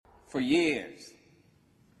For years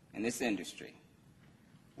in this industry,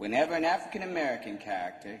 whenever an African-American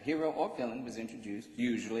character, hero or villain, was introduced,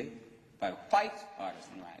 usually by white artists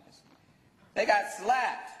and writers, they got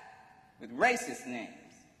slapped with racist names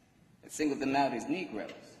that singled them out as Negroes.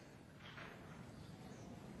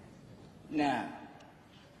 Now,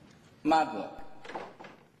 my book,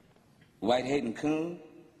 White Hating Coon,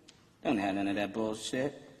 don't have none of that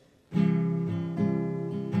bullshit.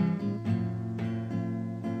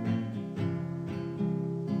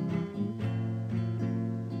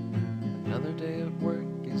 Another day at work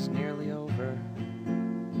is nearly over.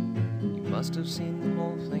 You must have seen the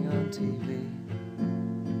whole thing on TV.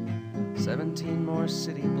 17 more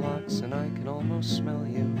city blocks and I can almost smell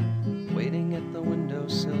you waiting at the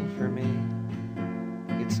windowsill for me.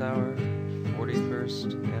 It's our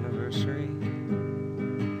 41st anniversary,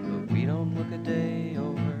 but we don't look a day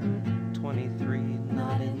over 23.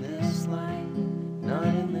 Not in this life, not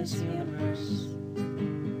in this universe.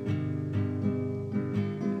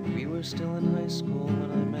 We were still in high school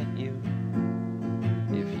when I met you.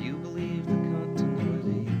 If you believe the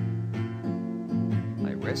continuity,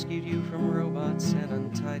 I rescued you from robots and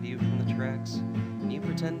untied you from the tracks, and you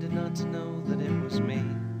pretended not to know that it was me.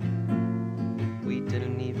 We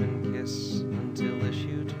didn't even kiss until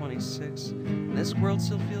issue 26, and this world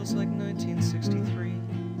still feels like 1963.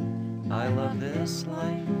 I love this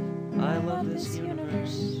life, I love this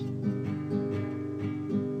universe,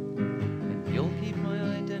 and you'll keep my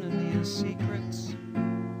identity a secret,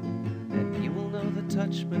 and you will know the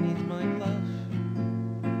touch beneath my glove,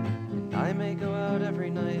 and I may go out every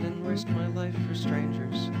night and risk my life for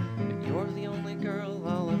strangers, but you're the only girl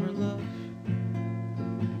I'll ever love.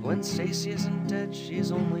 When Stacy isn't dead,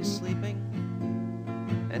 she's only sleeping,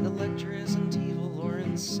 and Elektra isn't evil or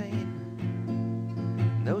insane.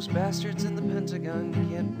 And those bastards in the Pentagon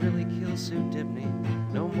can't really kill Sue Dibney,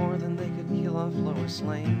 no more than they could kill off Lois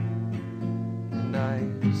Lane. And I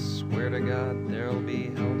swear to God there'll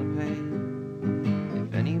be hell to pay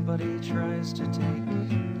if anybody tries to take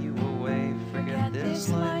you away. Forget this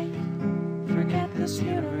life, forget this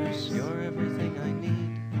universe, you're everything I need.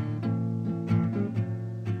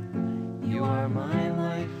 You are my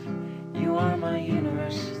life, you are my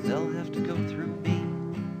universe, they'll have to go through me.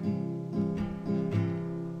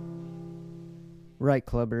 Right,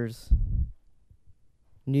 clubbers.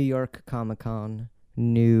 New York Comic-Con.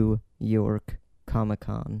 New York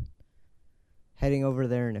Comic-Con. Heading over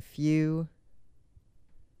there in a few.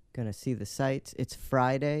 Gonna see the sights. It's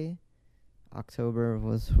Friday. October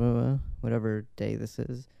was whatever day this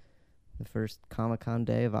is. The first Comic-Con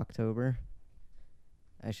day of October.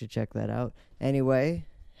 I should check that out. Anyway,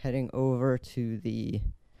 heading over to the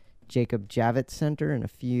Jacob Javits Center in a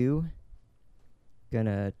few.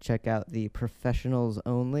 Gonna check out the professionals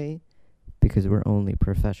only, because we're only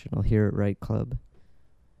professional here at Right Club.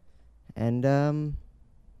 And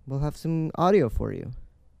we'll have some audio for you.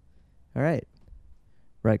 All right.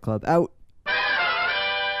 Right Club out.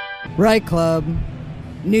 Right Club,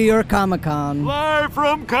 New York Comic-Con. Live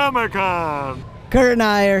from Comic-Con. Kurt and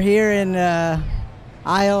I are here in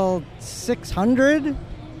aisle 600.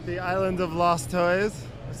 The Island of Lost Toys,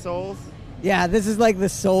 Souls. Yeah, this is like the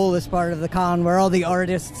soulless part of the con where all the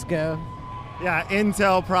artists go. Yeah,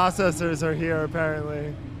 Intel processors are here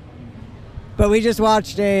apparently. But we just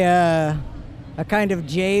watched a kind of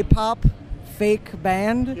J-pop fake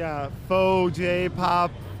band. Yeah, faux J-pop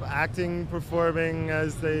acting, performing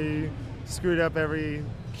as they screwed up every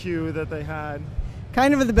cue that they had.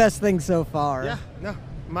 Kind of the best thing so far. Yeah, no,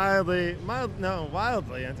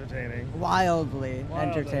 wildly entertaining. Wildly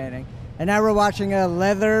entertaining. And now we're watching a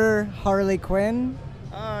leather Harley Quinn.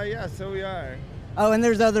 Yeah, so we are. Oh, and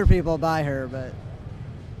there's other people by her, but...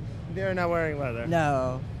 They're not wearing leather.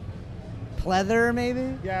 No. Pleather,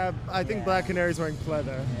 maybe? Yeah, I think Black Canary's wearing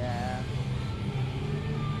pleather. Yeah.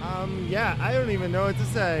 Yeah, I don't even know what to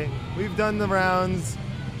say. We've done the rounds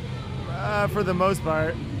for the most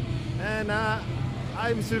part, and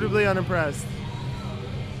I'm suitably unimpressed.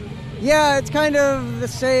 Yeah, it's kind of the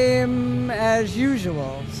same as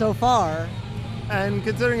usual so far. And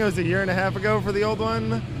considering it was a year and a half ago for the old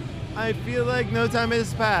one, I feel like no time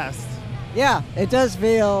has passed. Yeah, it does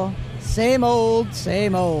feel same old,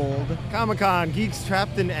 same old. Comic-Con, geeks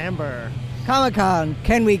trapped in amber. Comic-Con,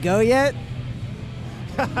 can we go yet?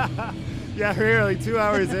 Yeah, we're like 2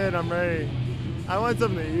 hours in, I'm ready. I want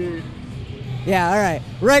something to eat. Yeah, all right.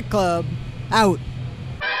 Right Club, out.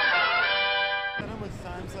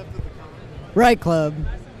 Right Club.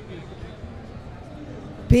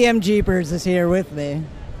 PM Jeepers is here with me.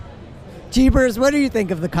 Jeepers, what do you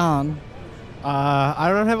think of the con? I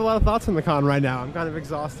don't have a lot of thoughts on the con right now. I'm kind of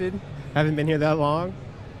exhausted. Haven't been here that long.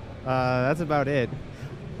 That's about it.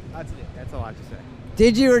 That's it. That's a lot to say.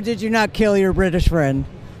 Did you or did you not kill your British friend?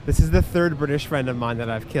 This is the third British friend of mine that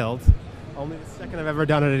I've killed. Only the second I've ever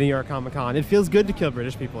done it at New York Comic Con. It feels good to kill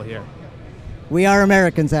British people here. We are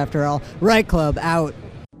Americans after all. Right Club, out.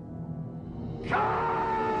 I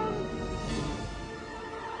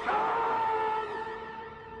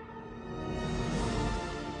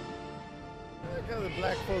like how the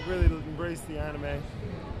black folk really embrace the anime.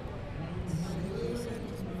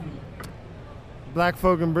 Black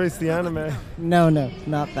folk embrace the anime. No,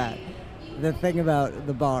 not that. The thing about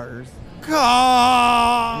the bars.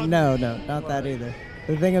 God! No, not that either.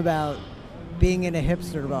 The thing about being in a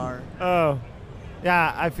hipster bar. Oh,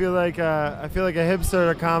 yeah. I feel like a hipster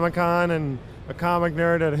at a Comic Con and a comic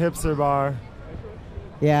nerd at a hipster bar.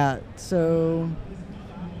 Yeah, so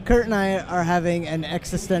Kurt and I are having an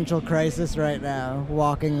existential crisis right now,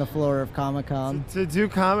 walking the floor of Comic Con. To do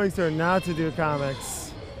comics or not to do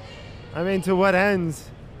comics? I mean, to what ends?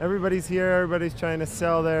 Everybody's here. Everybody's trying to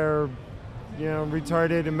sell their,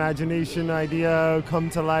 retarded imagination idea come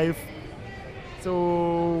to life.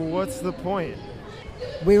 So what's the point?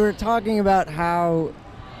 We were talking about how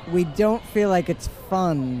we don't feel like it's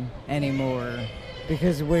fun anymore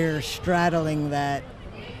because we're straddling that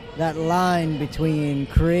line between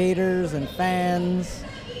creators and fans,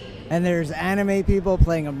 and there's anime people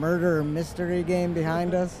playing a murder mystery game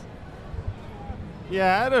behind us.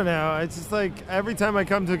 Yeah, I don't know. It's just like every time I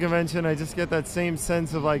come to a convention, I just get that same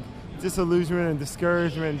sense of like disillusionment and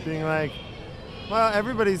discouragement, being like, well,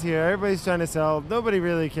 everybody's here, everybody's trying to sell, nobody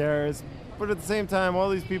really cares. But at the same time, all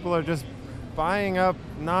these people are just buying up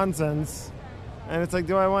nonsense. And it's like,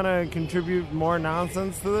 do I want to contribute more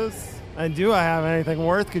nonsense to this? And do I have anything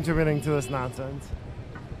worth contributing to this nonsense?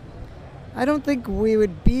 I don't think we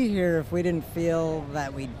would be here if we didn't feel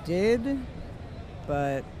that we did,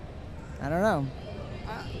 but I don't know.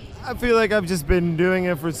 I feel like I've just been doing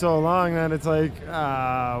it for so long that it's like,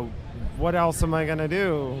 what else am I going to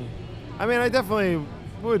do? I mean, I definitely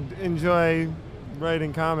would enjoy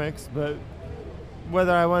writing comics, but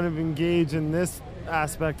whether I want to engage in this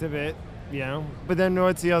aspect of it, But then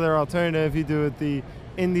what's the other alternative? You do it the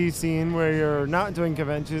indie scene where you're not doing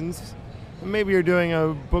conventions. Maybe you're doing a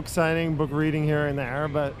book signing, book reading here and there,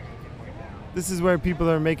 but this is where people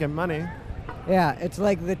are making money. Yeah, it's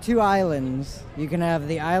like the two islands. You can have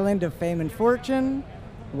the island of fame and fortune,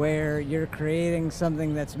 where you're creating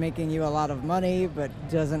something that's making you a lot of money but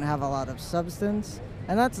doesn't have a lot of substance.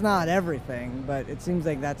 And that's not everything, but it seems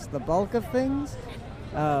like that's the bulk of things.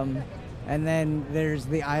 And then there's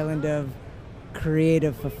the island of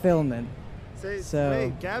creative fulfillment.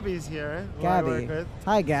 Hey, Gabby's here. who I Gabby. work with.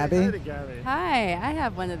 Hi, Gabby. Say hi to Gabby. Hi, I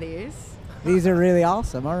have one of these. These are really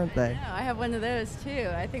awesome, aren't they? No, I have one of those too.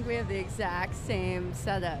 I think we have the exact same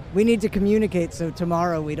setup. We need to communicate so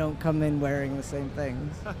tomorrow we don't come in wearing the same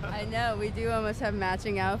things. I know, we do almost have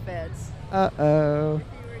matching outfits. Uh-oh. If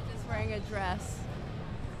you were just wearing a dress.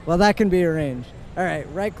 Well, that can be arranged. All right,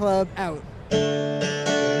 Right Club, out.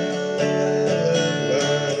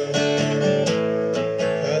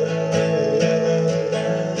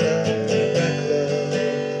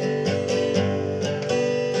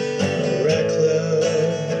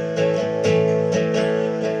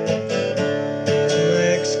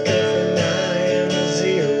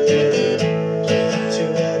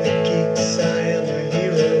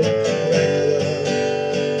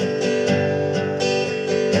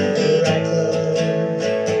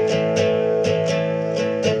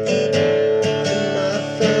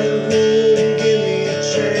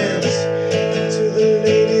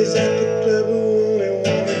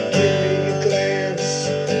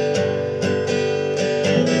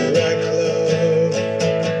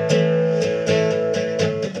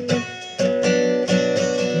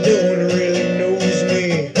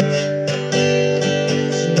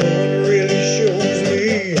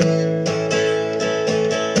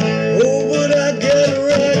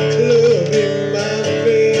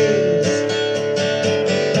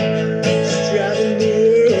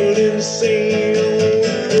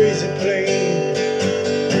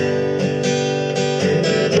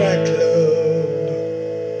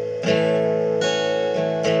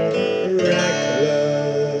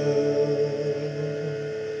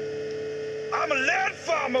 I'm a land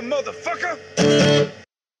farmer, motherfucker!